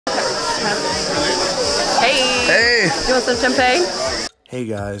Hey! Hey! You want some champagne? Hey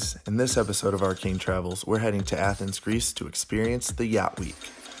guys, in this episode of Arcane Travels, we're heading to Athens, Greece to experience the Yacht Week.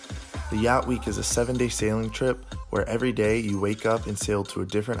 The Yacht Week is a 7-day sailing trip where every day you wake up and sail to a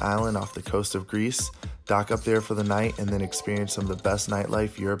different island off the coast of Greece, dock up there for the night, and then experience some of the best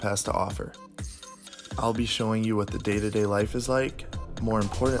nightlife Europe has to offer. I'll be showing you what the day-to-day life is like, more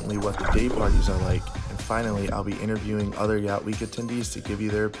importantly what the day parties are like, and finally I'll be interviewing other Yacht Week attendees to give you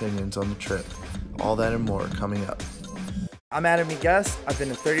their opinions on the trip. All that and more coming up. I'm Adam Guest. I've been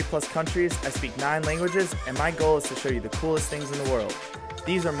to 30 plus countries, I speak 9 languages, and my goal is to show you the coolest things in the world.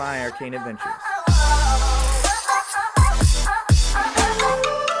 These are my Arcane adventures.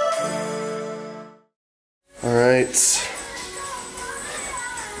 Alright,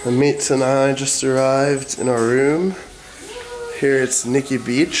 the mates and I just arrived in our room. Here it's Nikki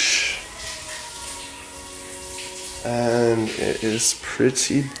Beach, and it is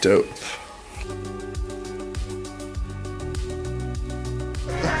pretty dope.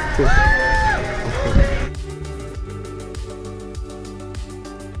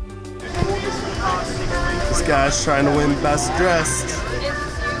 This guy's trying to win best dressed.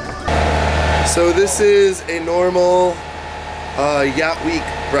 So this is a normal Yacht Week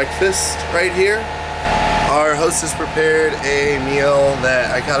breakfast right here. Our hostess prepared a meal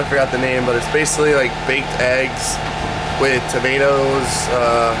that I kind of forgot the name, but it's basically like baked eggs with tomatoes,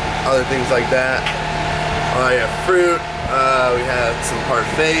 other things like that. We have fruit, we have some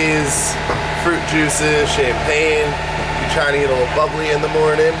parfaits, fruit juices, champagne. We're trying to get a little bubbly in the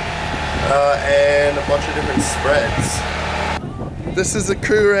morning, and a bunch of different spreads. This is the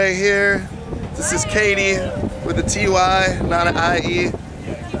crew right here. This is Katie with a TY, not an IE.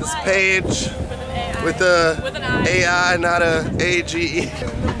 This is Paige with an AI, not a AGE.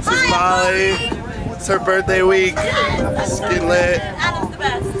 This is Molly. It's her birthday week. It's getting lit. Adam's the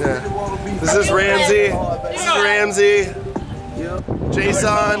best. Yeah. This is Ramzi. This is Ramzi.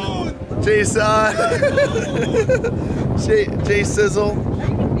 Jason. Jay Sizzle,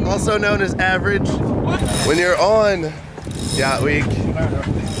 also known as Average. When you're on Yacht Week,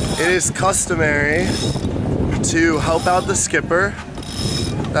 it is customary to help out the skipper.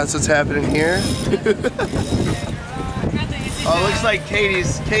 That's what's happening here. Oh, it looks like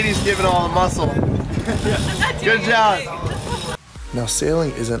Katie's giving all the muscle. Good job. Now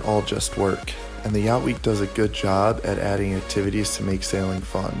sailing isn't all just work, and the Yacht Week does a good job at adding activities to make sailing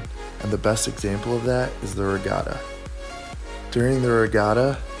fun. And the best example of that is the regatta. During the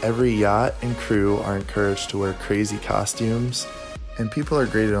regatta, every yacht and crew are encouraged to wear crazy costumes, and people are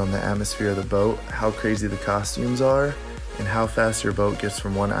graded on the atmosphere of the boat, how crazy the costumes are, and how fast your boat gets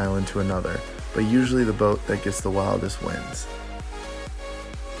from one island to another. But usually the boat that gets the wildest wins.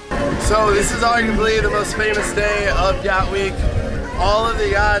 So this is arguably the most famous day of Yacht Week. All of the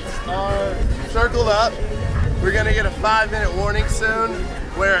yachts are circled up. We're gonna get a 5-minute warning soon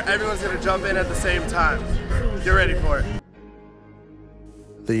where everyone's gonna jump in at the same time. Get ready for it.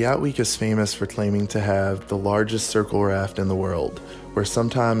 The Yacht Week is famous for claiming to have the largest circle raft in the world, where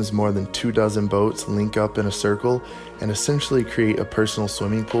sometimes more than 24 boats link up in a circle and essentially create a personal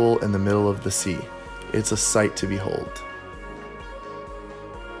swimming pool in the middle of the sea. It's a sight to behold.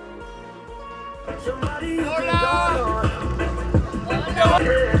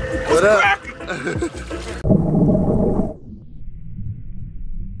 What up?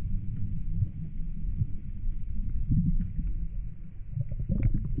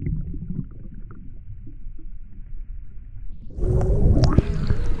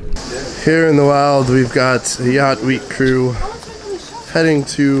 Here in the wild, we've got a Yacht Week crew heading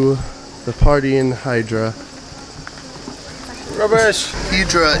to the party in Hydra. Rubbish!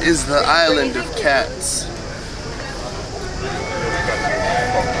 Hydra is the island of cats.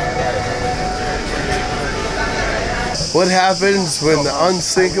 What happens when the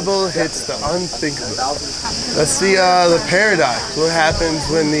unsinkable hits the unthinkable? That's the paradox. What happens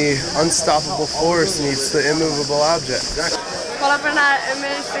when the unstoppable force meets the immovable object? Kolla på den här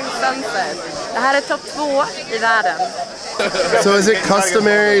amazing sunset. Det här är topp 2 i världen. So is it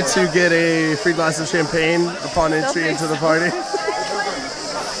customary to get a free glass of champagne upon entry into the party? You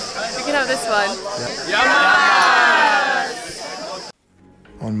can have this one.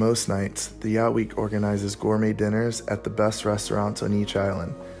 On most nights, the Yacht Week organizes gourmet dinners at the best restaurants on each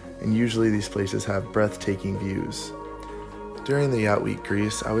island, and usually these places have breathtaking views. During the Yacht Week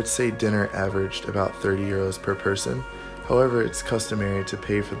Greece, I would say dinner averaged about 30 euros per person. However, it's customary to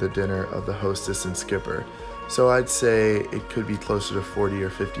pay for the dinner of the hostess and skipper, so I'd say it could be closer to 40 or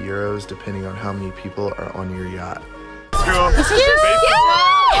 50 euros depending on how many people are on your yacht. Pretty.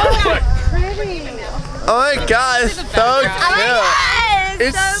 Oh my gosh, so cute!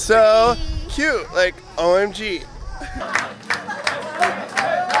 It's so cute, like OMG.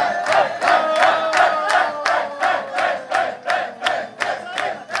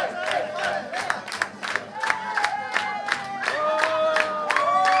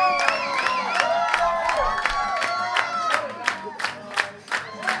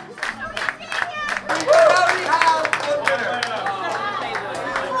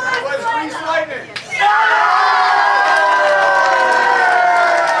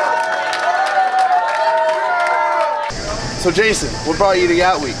 So Jason, what brought you to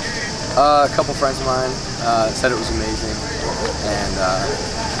Yacht Week? A couple friends of mine said it was amazing, and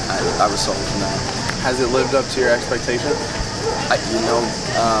I was sold from that. Has it lived up to your expectations? I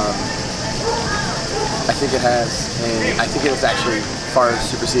think it has, and I think it was actually far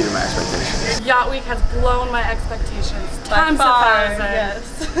superseded my expectations. Yacht Week has blown my expectations times a thousand.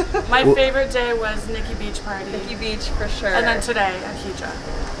 Yes. My favorite day was Nikki Beach Party. Nikki Beach for sure. And then today at Hydra.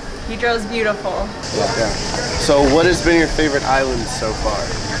 Hydra's beautiful. Yeah. So what has been your favorite island so far?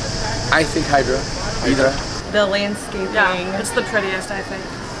 I think Hydra. The landscaping. Yeah, it's the prettiest, I think.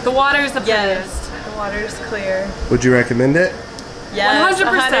 The water is the prettiest. Yes, the water's clear. Would you recommend it? Yes,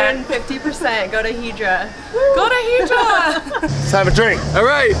 100%. 150%. Go to Hydra. Go to Hydra! Let's have a drink. All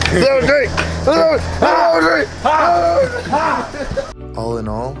right. Let's have a drink. Let's have a drink. All in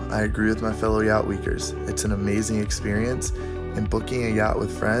all, I agree with my fellow Yacht Weekers. It's an amazing experience, and booking a yacht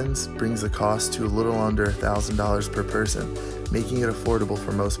with friends brings the cost to a little under $1,000 per person, making it affordable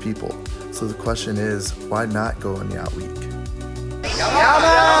for most people. So the question is, why not go on Yacht Week?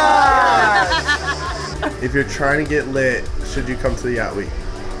 If you're trying to get lit, should you come to the Yacht Week?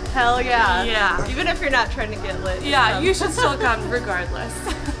 Hell yeah. Yeah. Even if you're not trying to get lit. Yeah, you should still come regardless.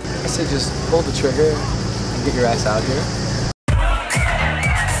 I said just pull the trigger and get your ass out here.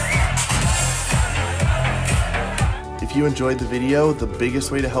 If you enjoyed the video, the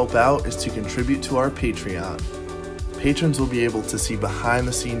biggest way to help out is to contribute to our Patreon. Patrons will be able to see behind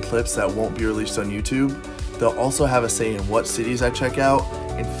the scene clips that won't be released on YouTube. They'll also have a say in what cities I check out.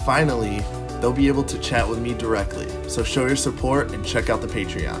 And finally, they'll be able to chat with me directly. So show your support and check out the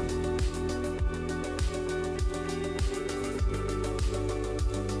Patreon.